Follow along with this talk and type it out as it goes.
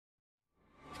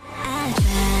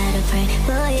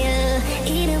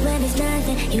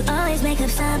nothing, you always make up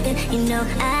something. You know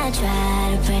I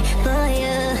try to pray for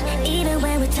you. Even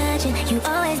when we're touching, you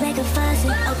always make a fuss.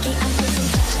 Okay, I'm pushing,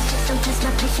 don't test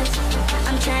my patience.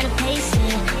 I'm trying to pace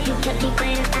it. You kept me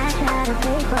waiting, I try to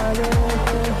pray for you.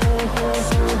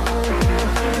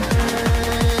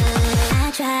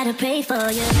 I try to pray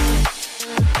for you.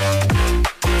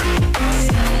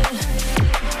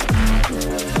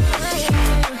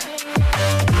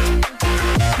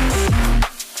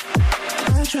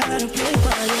 Try to play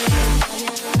for you.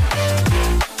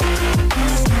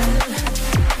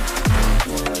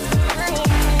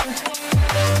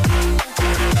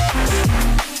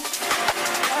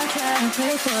 I try to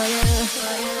play for you,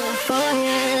 for you, for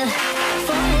you,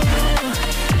 for you.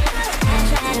 I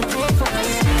try to play for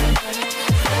you,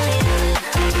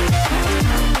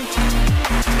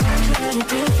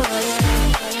 for you. I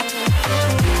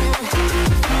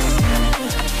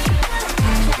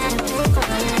try to play for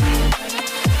you.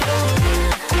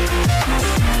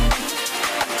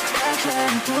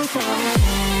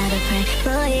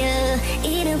 For you,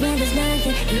 even when there's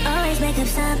nothing, you always make up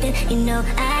something. You know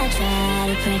I try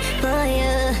to pray for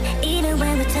you. Even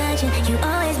when we're touching, you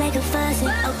always make a fuss.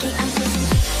 Okay, I'm pacing,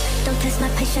 don't test my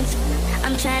patience.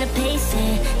 I'm trying to pace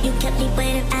it. You kept me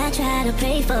waiting, I try to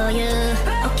pray for you.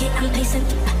 Okay, I'm pacing,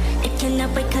 it cannot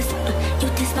wait 'cause you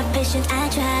test my patience. I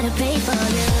try to pray for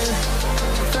you,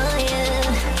 for you,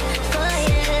 for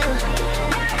you.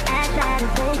 I try to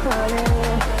pray for you.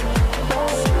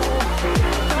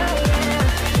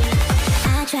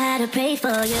 Try to pray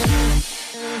for you.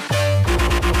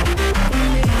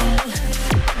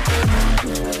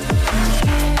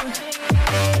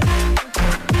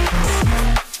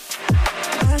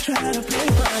 I try to pray for you. I try to pray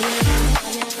for you,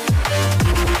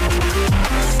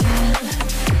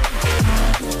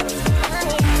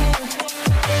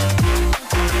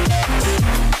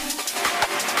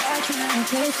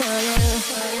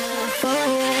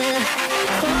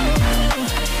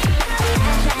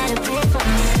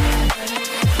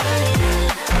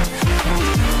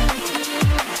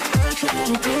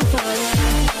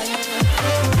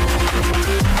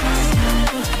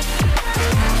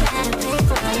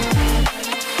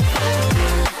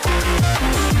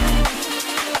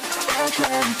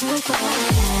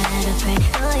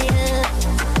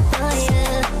 for you, for you,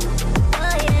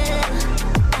 for you.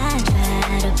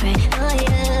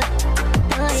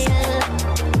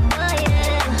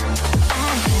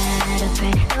 I try to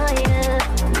pray for you.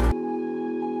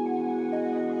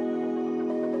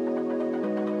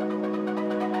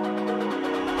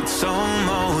 It's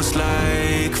almost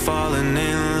like falling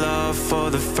in love for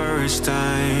the first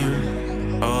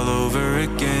time, all over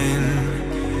again.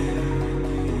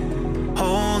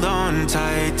 Hold on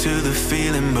tight to the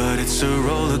feeling, but it's a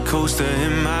roller coaster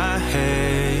in my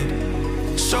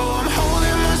head. So I'm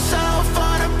holding myself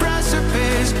on a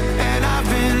precipice, and I've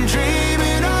been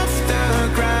dreaming off the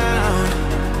ground.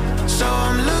 So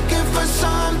I'm looking for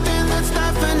something that's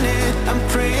definite. I'm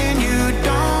praying you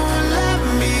don't let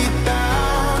me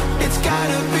down. It's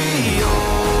gotta be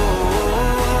all,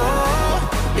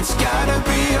 it's gotta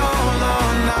be all or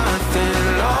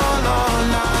nothing, all or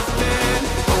nothing.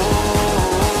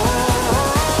 Oh,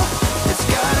 it's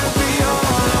gotta be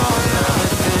all or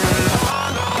nothing,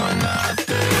 all or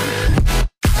nothing.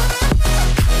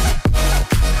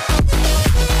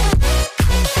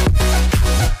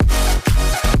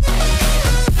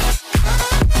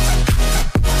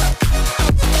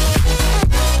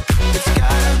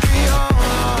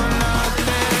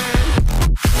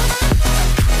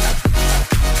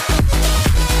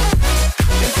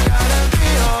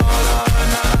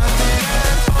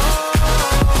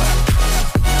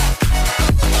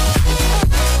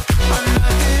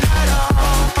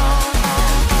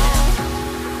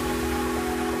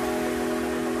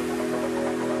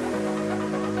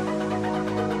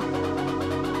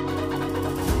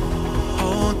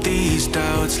 These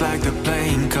doubts like they're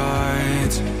playing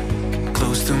cards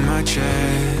close to my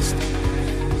chest.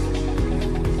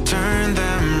 Turn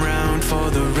them round for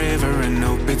the river and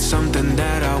hope it's something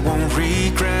that I won't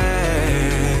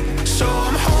regret. So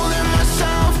I'm holding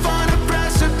myself on a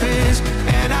precipice,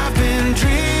 and I've been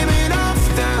dreaming off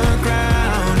the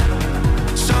ground.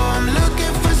 So I'm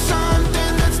looking for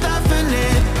something that's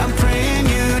definite. I'm praying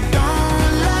you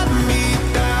don't let me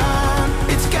down.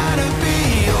 It's gotta be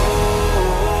all,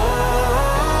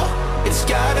 it's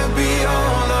gotta be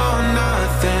all or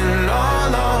nothing,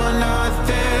 all or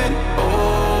nothing.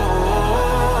 Oh,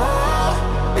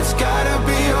 it's gotta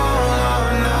be all or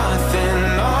nothing,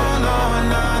 all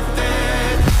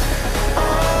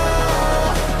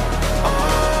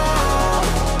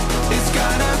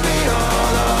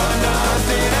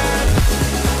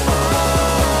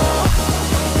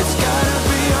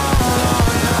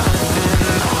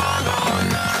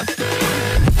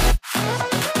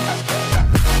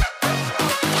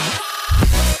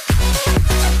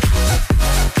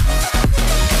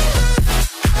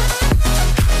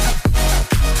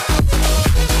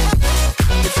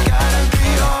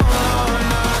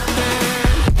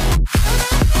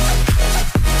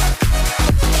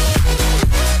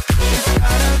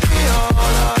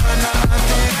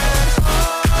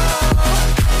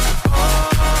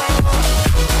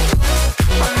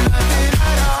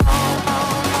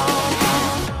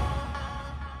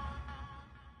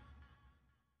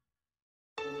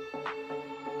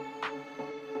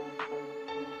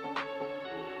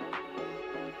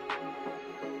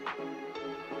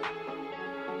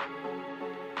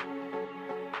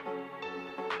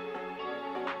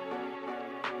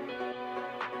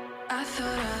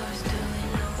thought I was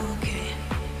doing okay.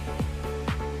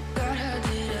 God, how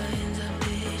did I end up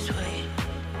this way?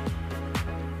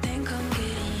 Think I'm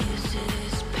getting used to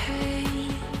this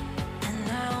pain,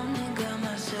 and I only got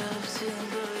myself to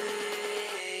blame.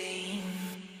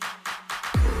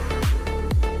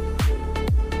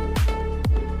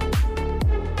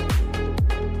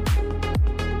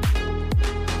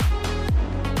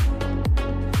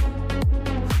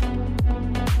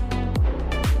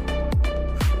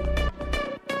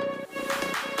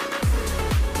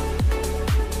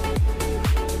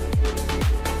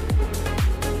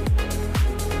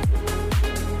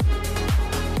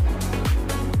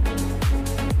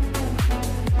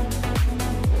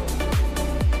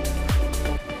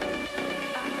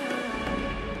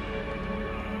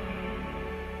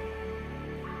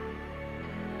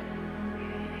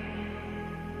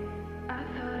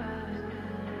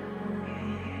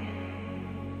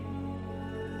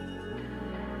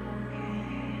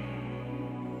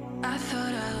 I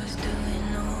thought I was doing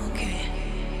okay.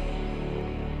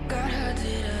 God, how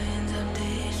did I end up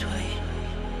this way?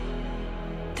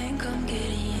 Think I'm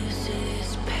getting used to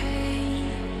this pain,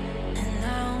 and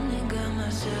I only got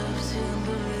myself to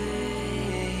blame.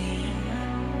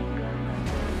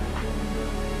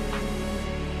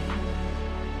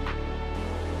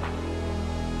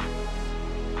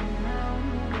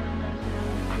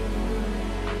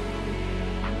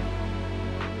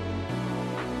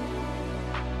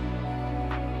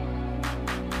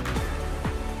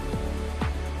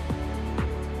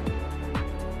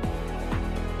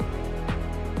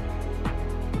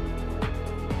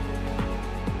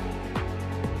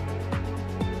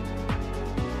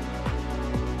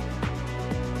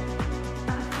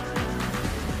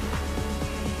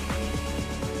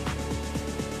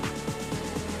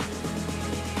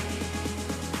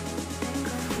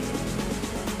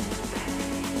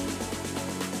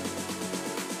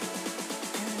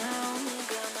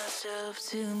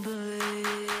 To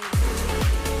believe